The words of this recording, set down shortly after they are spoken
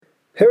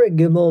Perek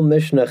Gimel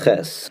Mishnah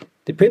Ches.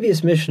 The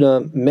previous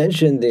Mishnah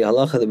mentioned the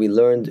halacha that we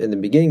learned in the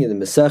beginning of the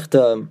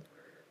Masechta,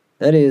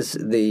 that is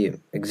the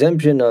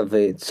exemption of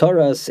a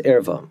tzaras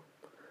erva.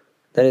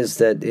 That is,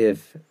 that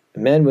if a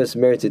man was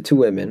married to two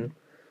women,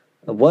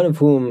 one of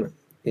whom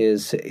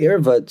is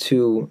erva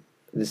to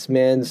this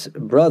man's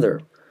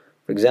brother,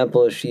 for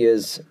example, she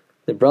is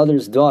the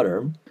brother's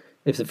daughter,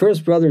 if the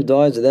first brother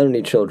dies without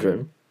any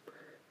children,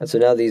 and so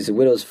now these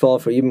widows fall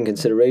for even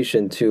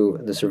consideration to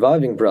the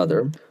surviving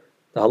brother,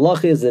 the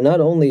halacha is that not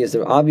only is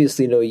there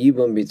obviously no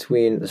yibum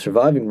between the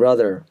surviving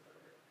brother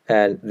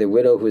and the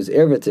widow who is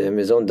erva to him,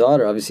 his own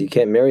daughter, obviously he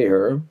can't marry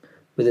her,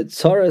 but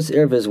it's tzaras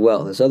erva as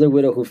well. This other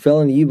widow who fell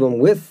in yibum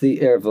with the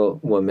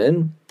erva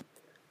woman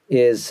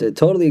is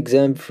totally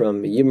exempt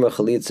from yibum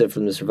chalitza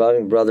from the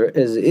surviving brother,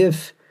 as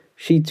if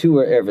she too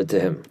were erva to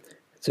him.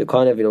 It's a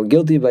kind of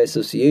guilty by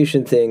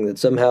association thing, that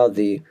somehow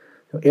the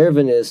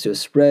ervaness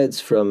just spreads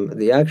from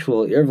the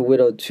actual erva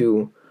widow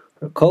to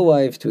her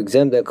co-wife, to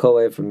exempt that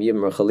co-wife from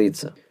yibum or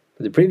chalitza.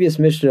 But the previous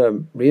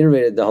Mishnah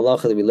reiterated the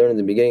halacha that we learned in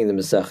the beginning of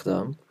the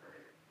Masechta,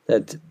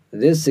 that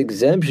this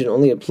exemption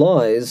only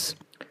applies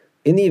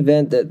in the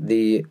event that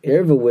the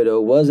erva widow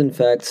was in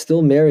fact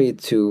still married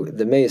to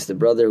the mace, the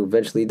brother who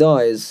eventually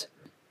dies,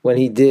 when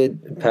he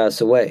did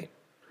pass away.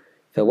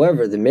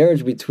 However, the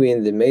marriage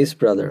between the mace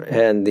brother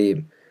and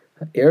the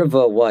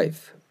erva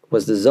wife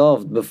was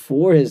dissolved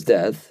before his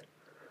death,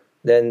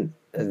 then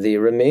the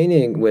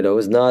remaining widow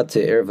is not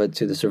to erva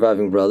to the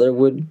surviving brother,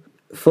 would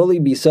fully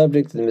be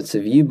subject to the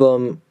mitzvah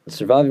yibum. The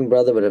surviving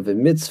brother would have a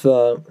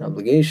mitzvah, an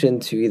obligation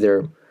to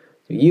either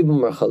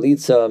yibum or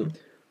chalitza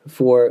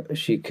before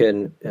she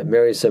can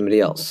marry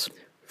somebody else.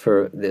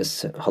 For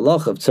this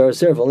halacha of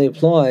tzaras erva only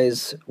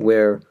applies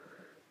where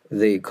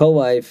the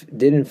co-wife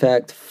did in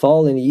fact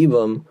fall in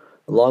yibum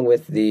along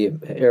with the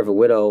erva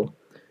widow.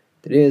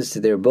 That is,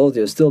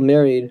 they're still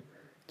married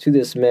to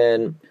this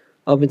man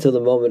up until the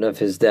moment of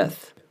his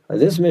death.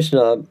 This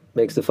Mishnah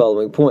makes the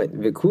following point: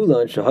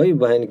 V'kulan shahayu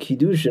bahen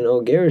kiddushin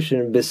o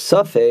gerushin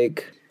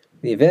b'safek.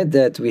 The event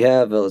that we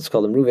have, let's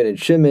call them Reuven and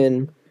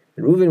Shimon.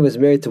 And Reuven was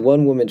married to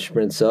one woman,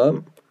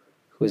 Shprinza,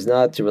 who is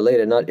not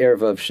related, not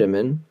erva of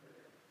Shimon.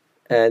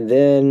 And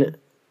then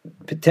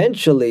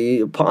possibly,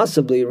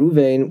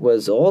 Reuven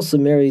was also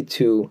married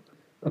to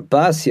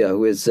Basia,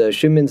 who is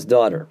Shimon's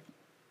daughter,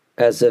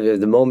 as of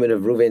the moment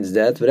of Reuven's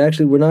death. But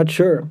actually, we're not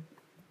sure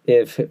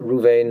if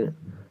Reuven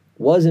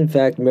was in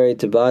fact married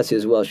to Basia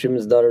as well,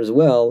 Shimon's daughter as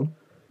well,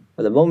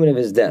 at the moment of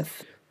his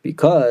death,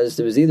 because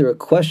there was either a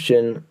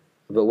question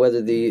about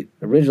whether the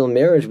original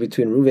marriage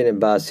between Reuven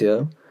and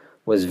Basia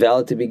was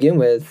valid to begin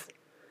with,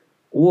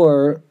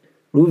 or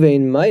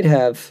Reuven might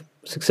have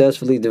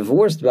successfully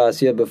divorced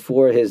Basia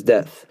before his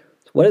death.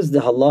 So what is the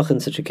halach in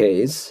such a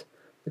case?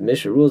 The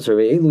Mishnah rules are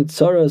Ve'elu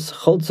tzaras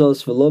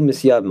choltzos v'lo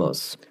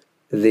misyavmos.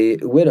 The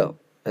widow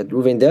that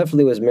Reuven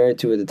definitely was married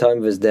to at the time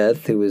of his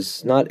death, who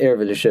was not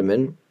erva to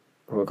Shimon,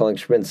 who we're calling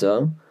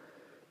Shprinza,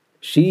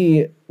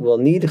 she will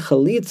need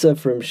chalitza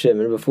from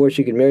Shimon before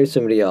she can marry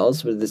somebody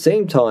else, but at the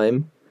same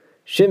time,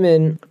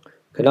 Shimon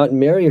cannot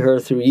marry her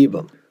through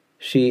yibum.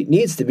 She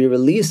needs to be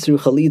released through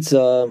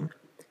chalitza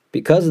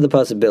because of the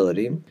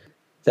possibility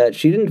that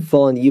she didn't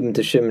fall in yibum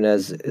to Shimon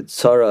as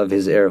tzara of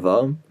his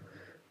erva,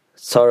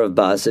 tzara of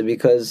Basa,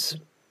 because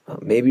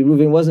maybe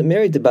Reuven wasn't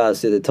married to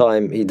Basa at the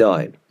time he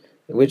died.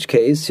 In which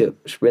case,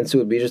 Shprinza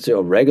would be just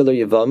a regular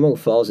Yevamo who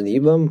falls in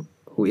yibum,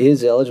 who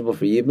is eligible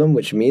for yibum,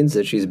 which means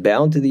that she's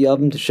bound to the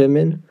yibum to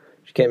Shimon.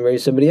 She can't marry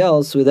somebody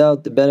else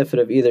without the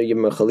benefit of either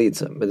yibum or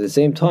chalitza. But at the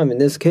same time, in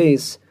this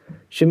case,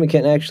 Shimon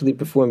can't actually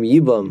perform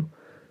yibum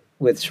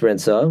with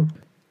Shprinza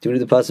due to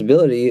the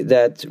possibility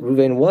that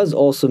Reuven was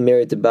also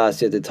married to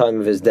Basia at the time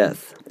of his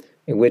death.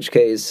 In which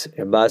case,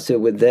 Basia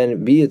would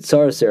then be a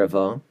tzaras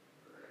erva.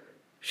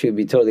 She would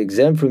be totally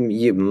exempt from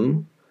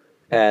yibum,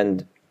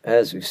 and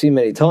as we've seen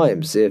many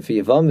times, if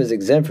Yevamos is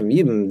exempt from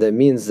yibum, that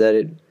means that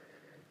it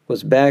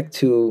goes back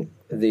to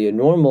the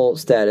normal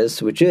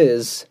status, which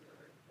is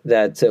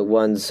that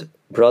one's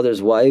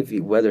brother's wife,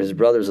 whether his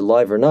brother's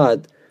alive or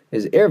not,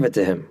 is erva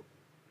to him.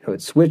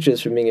 It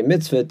switches from being a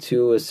mitzvah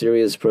to a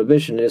serious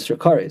prohibition in Isser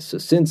Kares. So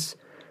since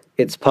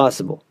it's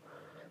possible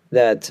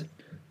that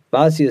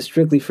Basia is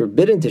strictly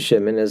forbidden to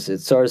Shimon as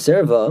it's tzaras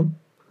erva,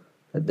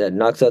 that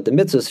knocks out the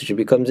mitzvah, so she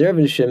becomes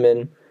erva to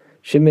Shimon,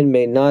 Shimon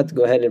may not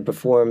go ahead and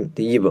perform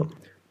the yibum.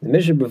 The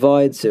Mishnah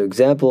provides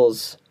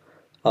examples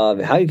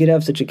of how you could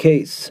have such a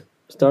case,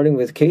 starting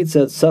with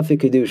Ketzat Safek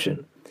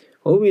Kedushin.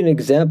 What would be an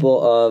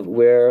example of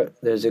where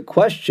there's a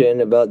question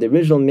about the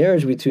original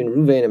marriage between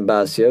Reuven and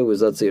Basia, who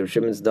was, let's say,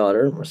 Shimon's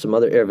daughter, or some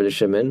other erva to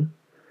Shimon?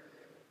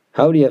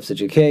 How would you have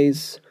such a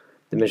case?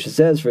 The Mishnah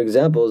says, for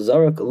example,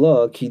 Zarak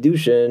Allah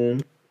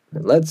Kedushin.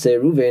 Let's say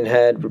Reuven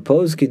had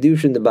proposed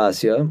Kedushin to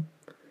Basia.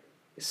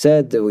 He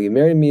said, will you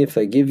marry me if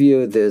I give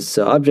you this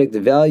object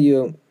of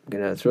value? I'm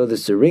going to throw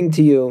this ring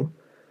to you.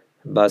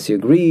 Basia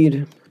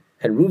agreed.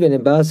 And Reuven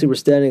and Basia were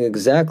standing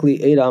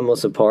exactly 8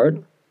 amos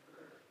apart.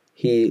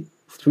 He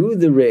threw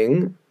the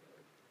ring,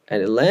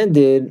 and it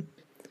landed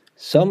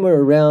somewhere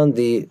around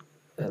the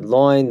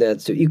line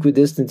that's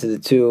equidistant to the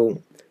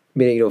two,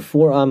 meaning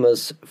 4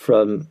 amos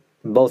from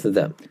both of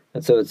them.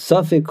 And so it's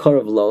Safik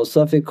Karav Lo,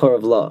 Safik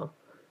Karav La. It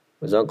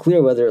was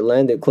unclear whether it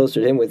landed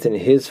closer to him within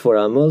his 4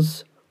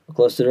 amos, or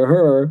closer to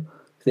her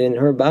within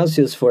her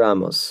Basia's 4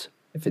 amos.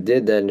 If it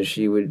did, then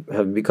she would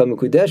have become a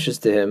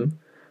Kudeshes to him.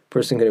 A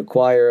person can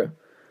acquire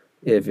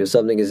if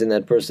something is in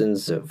that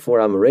person's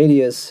 4 amma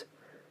radius,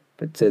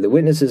 but the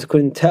witnesses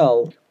couldn't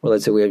tell, or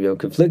let's say we have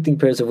conflicting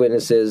pairs of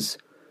witnesses,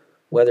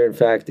 whether in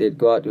fact it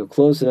got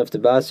close enough to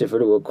Basia for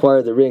her to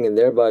acquire the ring and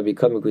thereby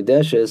become a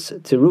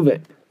Kudeshes to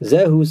Reuven.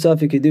 Zehu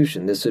Safik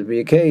Kedushin. This would be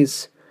a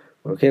case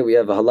where, we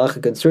have a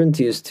halachic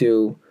uncertainty as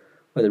to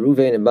whether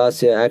Reuven and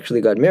Basia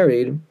actually got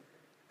married,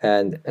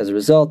 and as a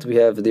result we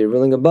have the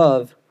ruling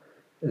above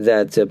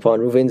that upon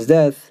Reuven's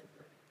death,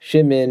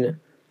 Shimon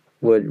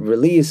would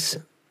release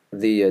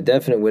the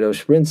definite widow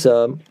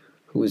Shprinza,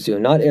 who is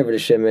not ever to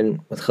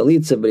Shimon, with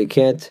Chalitza, but he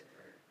can't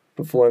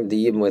perform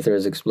the Yibum with her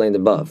as explained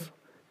above.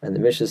 And the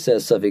Mishnah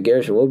says Safik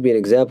Gerushin would be an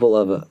example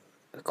of a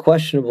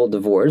questionable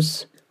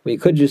divorce. We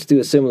could just do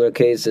a similar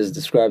case as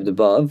described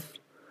above,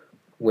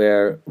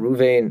 where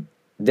Reuven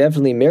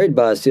definitely married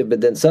Basia,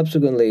 but then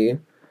subsequently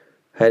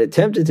had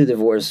attempted to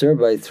divorce her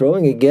by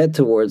throwing a get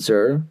towards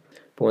her.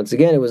 But once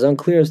again, it was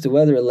unclear as to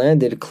whether it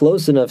landed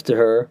close enough to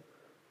her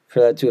for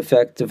that to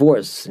affect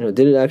divorce. Did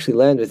it actually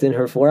land within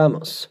her 4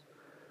 amos?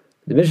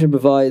 The Mishnah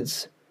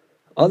provides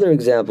other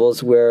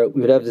examples where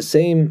we would have the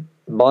same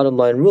bottom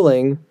line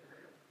ruling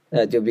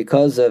that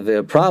because of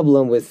a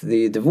problem with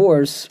the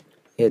divorce,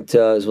 it,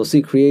 as we'll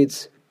see,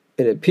 creates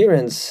an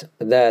appearance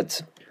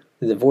that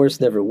the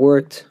divorce never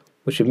worked,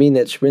 which would mean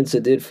that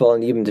Shprinza did fall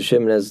in Yibum to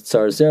Shimon as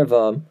Tsar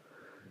Serva,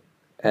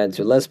 and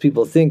to less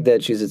people think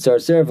that she's a Tsar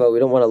Serva, we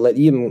don't want to let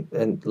Yibum,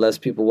 and less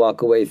people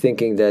walk away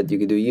thinking that you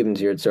could do Yibum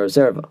to your Tsar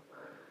Serva.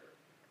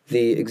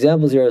 The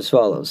examples here are as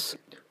follows.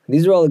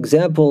 These are all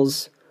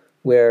examples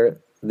where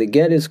the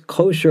get is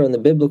kosher on the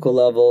biblical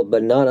level,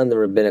 but not on the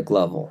rabbinic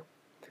level.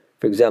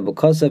 For example,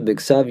 Kosav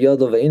Biksav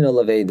Yodo Ve'ina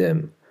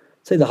Lavedim.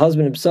 Say the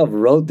husband himself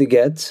wrote the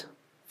get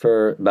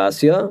for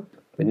Basia,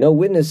 but no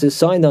witnesses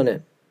signed on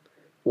it.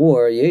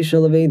 Or Yesh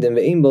Lavedim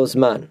Ve'im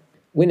Bozman.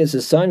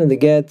 Witnesses signed on the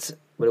get,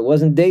 but it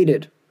wasn't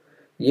dated.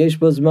 Yesh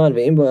Bozman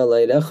Ve'im Bo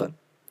Alay Echad.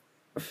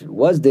 It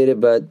was dated,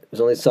 but it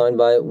was only signed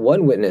by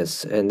one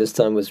witness, and this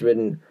time was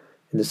written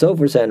in the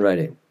Sofer's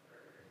handwriting.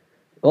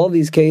 All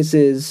these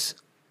cases,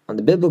 on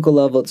the biblical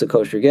level, it's a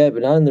kosher get,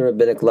 but not on the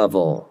rabbinic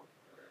level.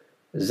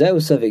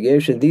 Zehu Safik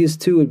Gerushin, these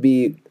two would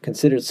be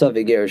considered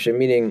Safik Gerushin,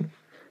 meaning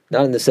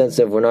not in the sense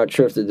that we're not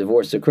sure if the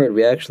divorce occurred.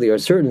 We actually are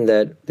certain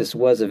that this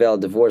was a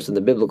valid divorce on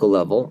the biblical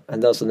level,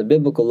 and thus on the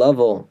biblical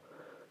level,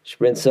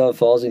 Shprinza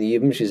falls in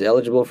Yibum, she's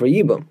eligible for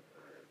Yibum,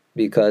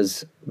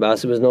 because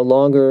Basia was no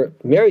longer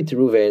married to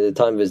Reuven at the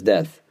time of his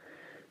death.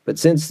 But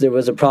since there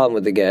was a problem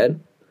with the get,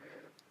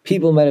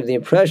 people might have the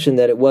impression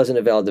that it wasn't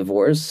a valid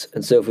divorce,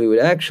 and so if we would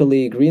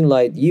actually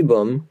greenlight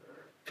Yibum,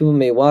 people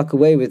may walk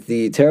away with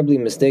the terribly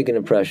mistaken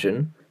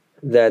impression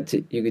that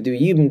you could do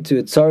Yibum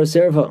to Tsar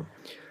Serva.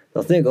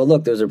 They'll think, oh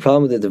look, there was a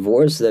problem with the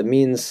divorce, that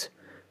means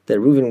that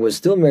Reuven was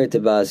still married to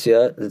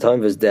Basia at the time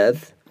of his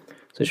death,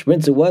 so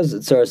Shprinza was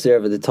Tsar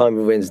Serva at the time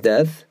of Reuven's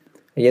death,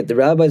 and yet the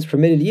rabbis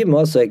permitted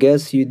Yibum, so I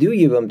guess you do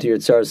Yibum to your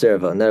Tsar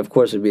Serva, and that of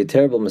course would be a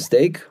terrible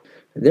mistake.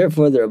 And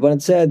therefore the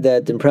Rabbanan said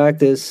that in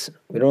practice,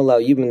 we don't allow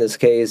Yibum in this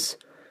case,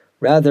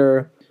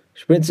 rather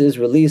Shprinza is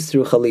released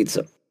through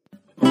Chalitza.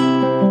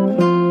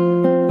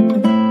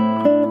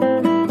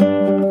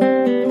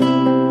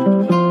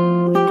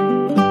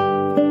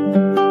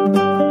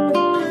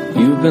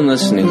 You've been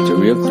listening to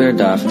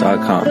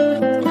RealClearDaf.com.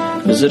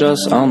 Visit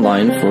us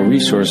online for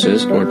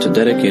resources or to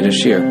dedicate a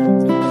shir.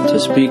 To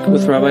speak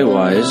with Rabbi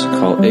Wise,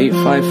 call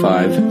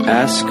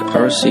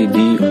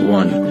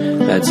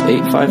 855-ASK-RCD1. That's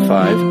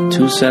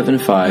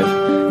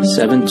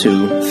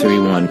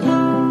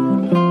 855-275-7231.